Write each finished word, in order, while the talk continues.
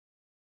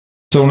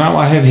So now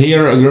I have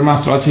here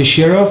Grandmaster Alexei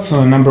Shirov,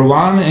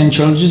 #1 in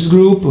Challenges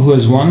Group, who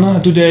has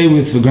won today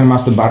with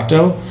Grandmaster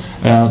Bartel.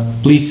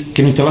 Please,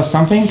 can you tell us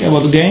something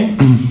about the game?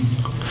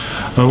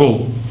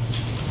 Well,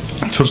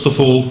 first of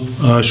all,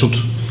 I should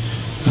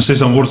say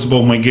some words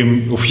about my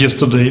game of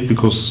yesterday,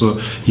 because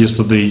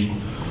yesterday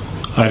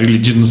I really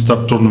didn't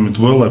start tournament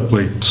well. I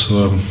played,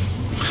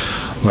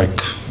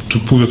 like, to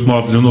put it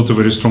mildly, not a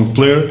very strong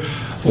player,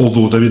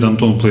 although David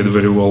Anton played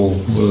very well,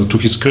 to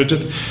his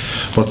credit.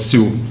 But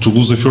still, to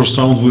lose the first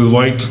round with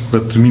white,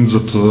 that means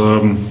that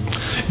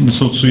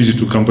it's not so easy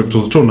to come back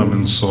to the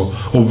tournament. So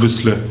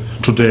obviously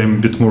today I'm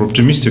a bit more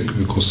optimistic,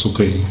 because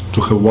okay,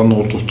 to have 1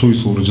 out of 2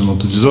 is already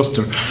not a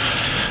disaster.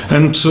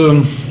 And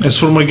as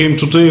for my game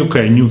today,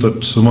 okay, I knew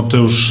that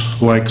Mateusz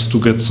likes to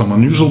get some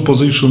unusual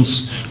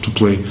positions, to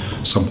play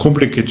some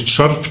complicated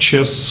sharp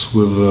chess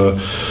with,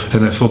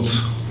 and I thought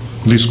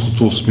this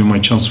could also be my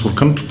chance for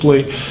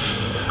counterplay.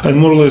 And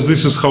more or less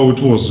this is how it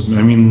was.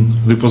 I mean,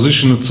 the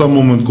position at some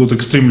moment got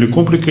extremely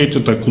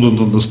complicated. I couldn't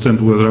understand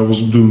whether I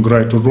was doing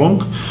right or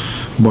wrong,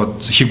 but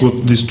he got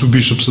this 2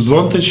 bishops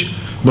advantage.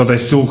 But I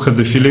still had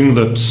the feeling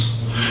that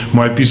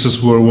my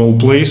pieces were well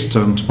placed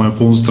and my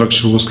opponent's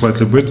structure was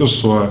slightly better,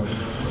 so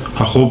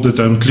I hope that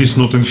I'm at least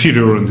not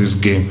inferior in this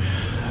game.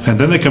 And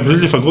then I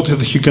completely forgot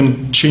that he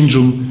can change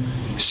on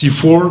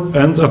c4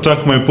 and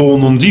attack my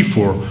pawn on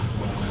d4.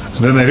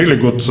 And then I really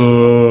got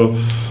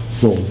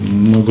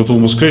got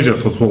almost crazy. I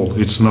thought, well,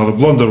 it's another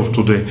blunder of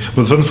today.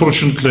 But then,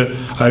 fortunately,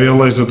 I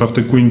realized that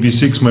after queen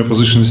b6, my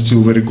position is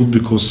still very good,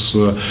 because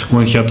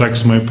when he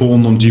attacks my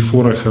pawn on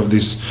d4, I have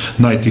this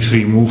knight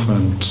e3 move,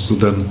 and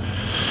then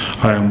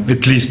I am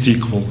at least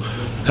equal.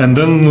 And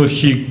then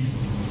he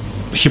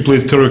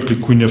played correctly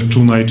queen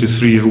f2, knight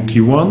e3, rook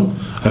e1.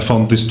 I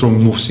found this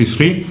strong move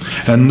c3,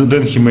 and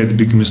then he made a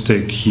big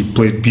mistake. He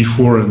played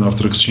b4, and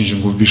after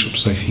exchanging of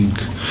bishops, I think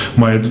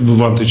my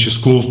advantage is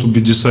close to be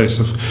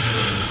decisive.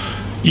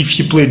 If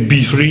he played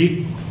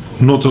b3,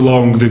 not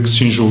allowing the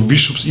exchange of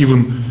bishops,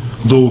 even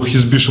though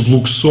his bishop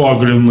looks so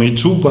ugly on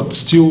a2, but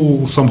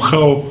still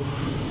somehow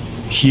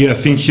I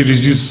think he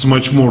resists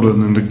much more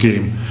than in the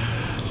game.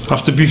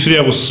 After b3,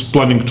 I was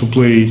planning to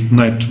play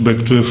knight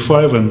back to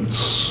f5, and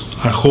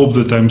I hope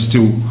that I'm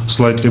still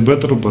slightly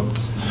better, but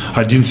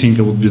I didn't think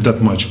I would be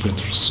that much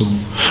better. So,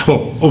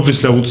 well,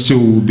 obviously I would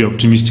still be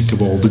optimistic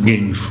about the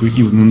game,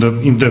 even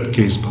in that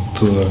case.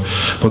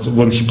 But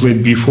when he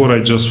played b4, I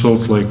just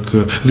felt like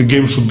the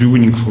game should be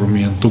winning for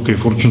me. And okay,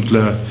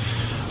 fortunately,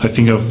 I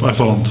think I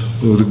found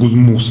the good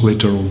moves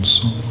later on.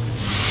 So.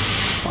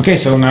 Okay,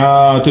 so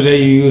now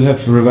today you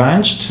have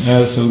revenged.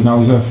 So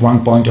now you have 1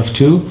 point of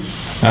 2.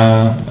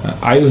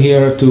 Are you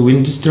here to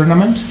win this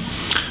tournament?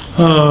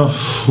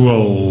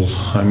 Well,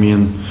 I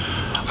mean,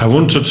 I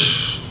wanted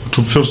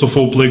to first of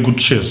all play good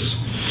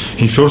chess.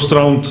 In first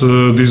round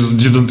this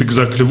didn't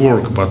exactly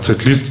work, but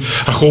at least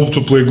I hope to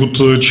play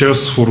good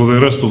chess for the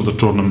rest of the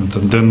tournament,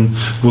 and then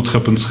what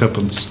happens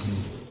happens.